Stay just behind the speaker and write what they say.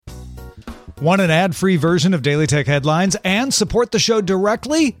Want an ad-free version of Daily Tech Headlines and support the show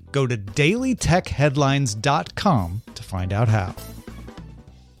directly? Go to dailytechheadlines.com to find out how.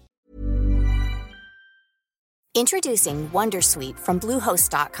 Introducing Wondersuite from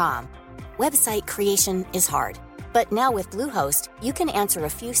Bluehost.com. Website creation is hard, but now with Bluehost, you can answer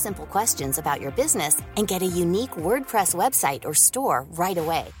a few simple questions about your business and get a unique WordPress website or store right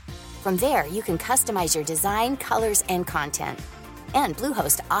away. From there, you can customize your design, colors, and content. And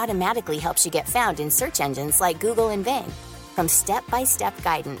Bluehost automatically helps you get found in search engines like Google and Bing. From step-by-step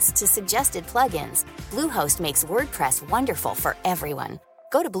guidance to suggested plugins, Bluehost makes WordPress wonderful for everyone.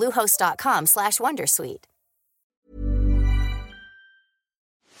 Go to bluehost.com/wondersuite.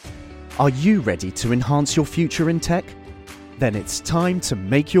 Are you ready to enhance your future in tech? Then it's time to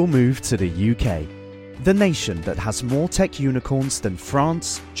make your move to the UK, the nation that has more tech unicorns than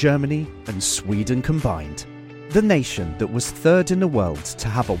France, Germany, and Sweden combined. The nation that was third in the world to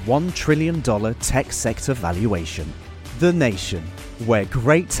have a $1 trillion tech sector valuation. The nation where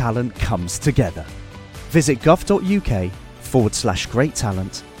great talent comes together. Visit gov.uk/great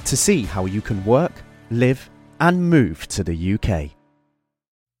talent to see how you can work, live, and move to the UK.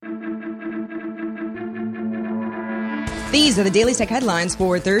 These are the Daily Tech Headlines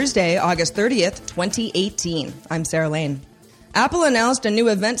for Thursday, August 30th, 2018. I'm Sarah Lane. Apple announced a new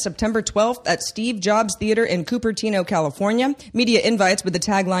event September 12th at Steve Jobs Theater in Cupertino, California. Media invites with the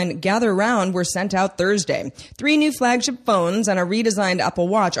tagline, "Gather Round," were sent out Thursday. 3 new flagship phones and a redesigned Apple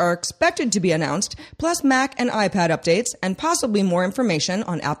Watch are expected to be announced, plus Mac and iPad updates, and possibly more information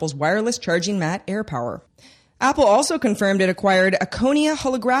on Apple's wireless charging mat AirPower. Apple also confirmed it acquired Aconia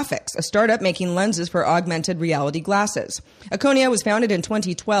Holographics, a startup making lenses for augmented reality glasses. Aconia was founded in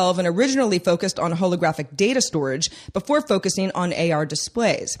 2012 and originally focused on holographic data storage before focusing on AR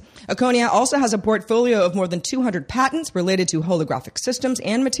displays. Aconia also has a portfolio of more than 200 patents related to holographic systems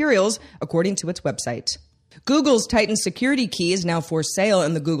and materials, according to its website. Google's Titan security key is now for sale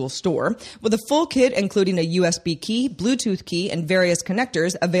in the Google Store, with a full kit including a USB key, Bluetooth key, and various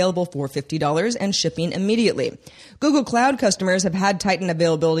connectors available for $50 and shipping immediately. Google Cloud customers have had Titan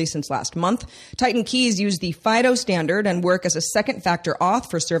availability since last month. Titan keys use the FIDO standard and work as a second-factor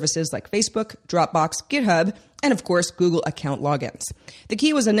auth for services like Facebook, Dropbox, GitHub, and of course, Google account logins. The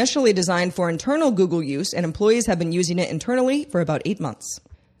key was initially designed for internal Google use, and employees have been using it internally for about 8 months.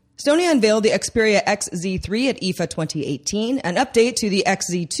 Sony unveiled the Xperia XZ3 at IFA 2018, an update to the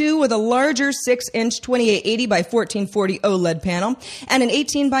XZ2 with a larger 6-inch 2880 by 1440 OLED panel and an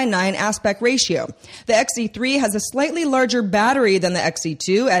 18 by 9 aspect ratio. The XZ3 has a slightly larger battery than the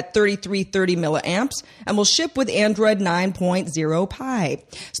XZ2 at 3330 milliamps and will ship with Android 9.0 Pie.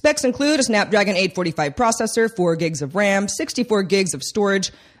 Specs include a Snapdragon 845 processor, 4 gigs of RAM, 64 gigs of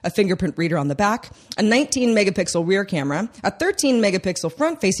storage, a fingerprint reader on the back, a 19-megapixel rear camera, a 13-megapixel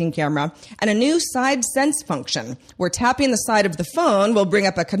front-facing camera, and a new Side Sense function, where tapping the side of the phone will bring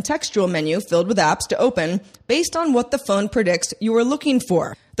up a contextual menu filled with apps to open based on what the phone predicts you are looking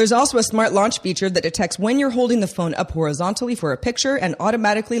for. There's also a smart launch feature that detects when you're holding the phone up horizontally for a picture and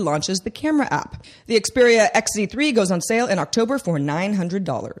automatically launches the camera app. The Xperia XZ3 goes on sale in October for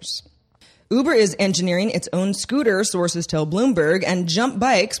 $900. Uber is engineering its own scooter, sources tell Bloomberg, and Jump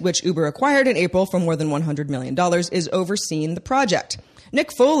Bikes, which Uber acquired in April for more than $100 million, is overseeing the project.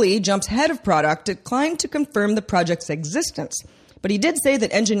 Nick Foley, Jump's head of product, declined to confirm the project's existence, but he did say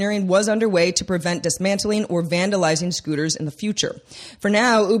that engineering was underway to prevent dismantling or vandalizing scooters in the future. For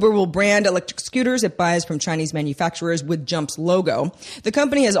now, Uber will brand electric scooters it buys from Chinese manufacturers with Jump's logo. The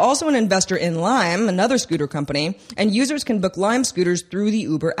company is also an investor in Lime, another scooter company, and users can book Lime scooters through the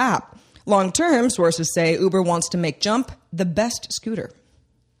Uber app. Long-term, sources say Uber wants to make Jump the best scooter.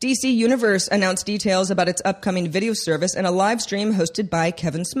 DC Universe announced details about its upcoming video service in a live stream hosted by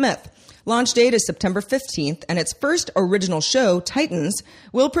Kevin Smith. Launch date is September 15th, and its first original show, Titans,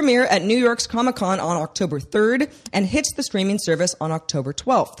 will premiere at New York's Comic-Con on October 3rd and hits the streaming service on October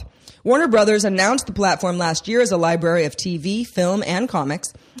 12th. Warner Brothers announced the platform last year as a library of TV, film, and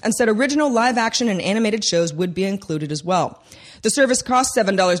comics, and said original live-action and animated shows would be included as well. The service costs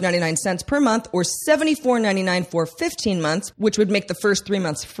 $7.99 per month or $74.99 for 15 months, which would make the first 3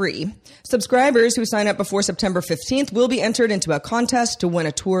 months free. Subscribers who sign up before September 15th will be entered into a contest to win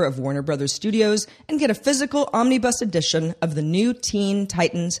a tour of Warner Brothers Studios and get a physical omnibus edition of the new Teen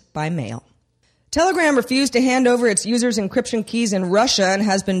Titans by mail. Telegram refused to hand over its users' encryption keys in Russia and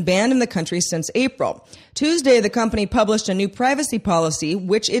has been banned in the country since April. Tuesday, the company published a new privacy policy,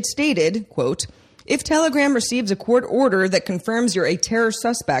 which it stated, quote, "If Telegram receives a court order that confirms you're a terror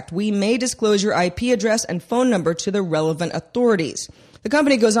suspect, we may disclose your IP address and phone number to the relevant authorities." The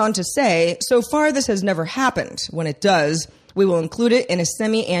company goes on to say, "So far this has never happened. When it does, We will include it in a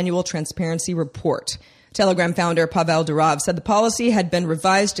semi-annual transparency report. Telegram founder Pavel Durov said the policy had been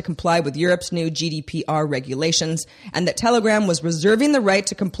revised to comply with Europe's new GDPR regulations and that Telegram was reserving the right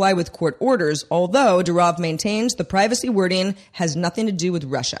to comply with court orders, although Durov maintains the privacy wording has nothing to do with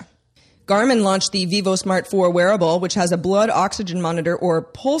Russia. Garmin launched the vívosmart 4 wearable, which has a blood oxygen monitor, or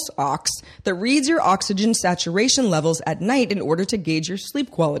pulse ox, that reads your oxygen saturation levels at night in order to gauge your sleep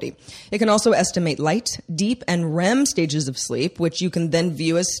quality. It can also estimate light, deep, and REM stages of sleep, which you can then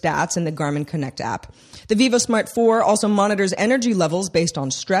view as stats in the Garmin Connect app. The vívosmart 4 also monitors energy levels based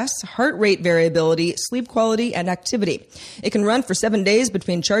on stress, heart rate variability, sleep quality, and activity. It can run for 7 days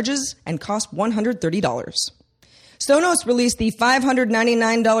between charges and cost $130. Sonos released the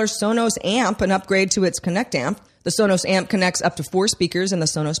 $599 Sonos Amp, an upgrade to its Connect amp. The Sonos Amp connects up to 4 speakers in the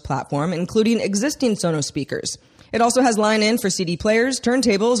Sonos platform, including existing Sonos speakers. It also has line-in for CD players,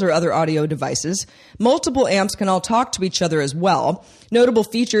 turntables, or other audio devices. Multiple amps can all talk to each other as well. Notable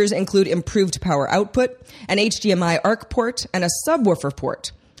features include improved power output, an HDMI ARC port, and a subwoofer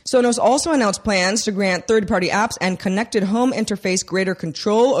port. Sonos also announced plans to grant third-party apps and connected home interface greater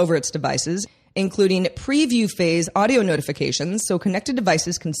control over its devices, including preview phase audio notifications, so connected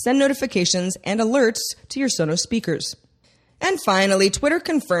devices can send notifications and alerts to your Sonos speakers. And finally, Twitter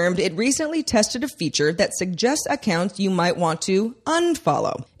confirmed it recently tested a feature that suggests accounts you might want to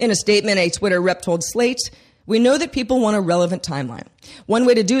unfollow. In a statement, a Twitter rep told Slate, "We know that people want a relevant timeline. One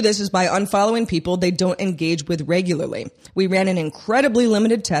way to do this is by unfollowing people they don't engage with regularly. We ran an incredibly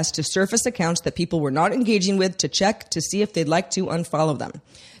limited test to surface accounts that people were not engaging with to check to see if they'd like to unfollow them."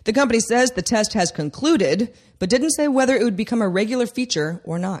 The company says the test has concluded, but didn't say whether it would become a regular feature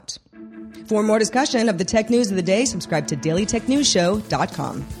or not. For more discussion of the tech news of the day, subscribe to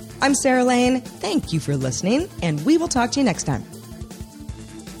dailytechnewsshow.com. I'm Sarah Lane. Thank you for listening, and we will talk to you next time.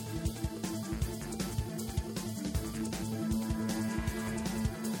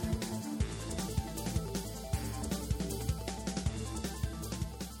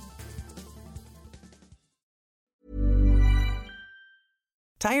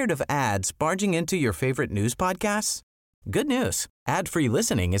 Tired of ads barging into your favorite news podcasts? Good news. Ad-free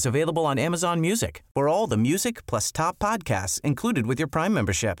listening is available on Amazon Music for all the music plus top podcasts included with your Prime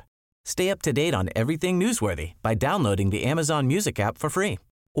membership. Stay up to date on everything newsworthy by downloading the Amazon Music app for free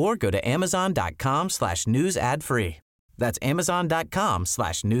or go to amazon.com/news ad free. That's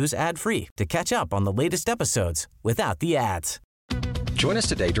amazon.com/news ad free to catch up on the latest episodes without the ads. Join us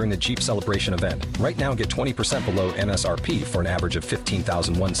today during the Jeep Celebration event. Right now, get 20% below MSRP for an average of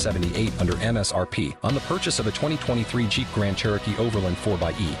 $15,178 under MSRP on the purchase of a 2023 Jeep Grand Cherokee Overland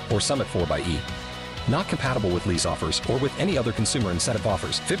 4xE or Summit 4xE. Not compatible with lease offers or with any other consumer incentive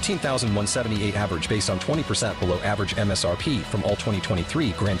offers. $15,178 average based on 20% below average MSRP from all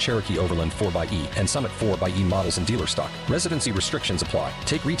 2023 Grand Cherokee Overland 4xE and Summit 4xE models in dealer stock. Residency restrictions apply.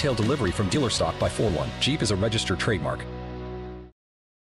 Take retail delivery from dealer stock by 4/1. Jeep is a registered trademark.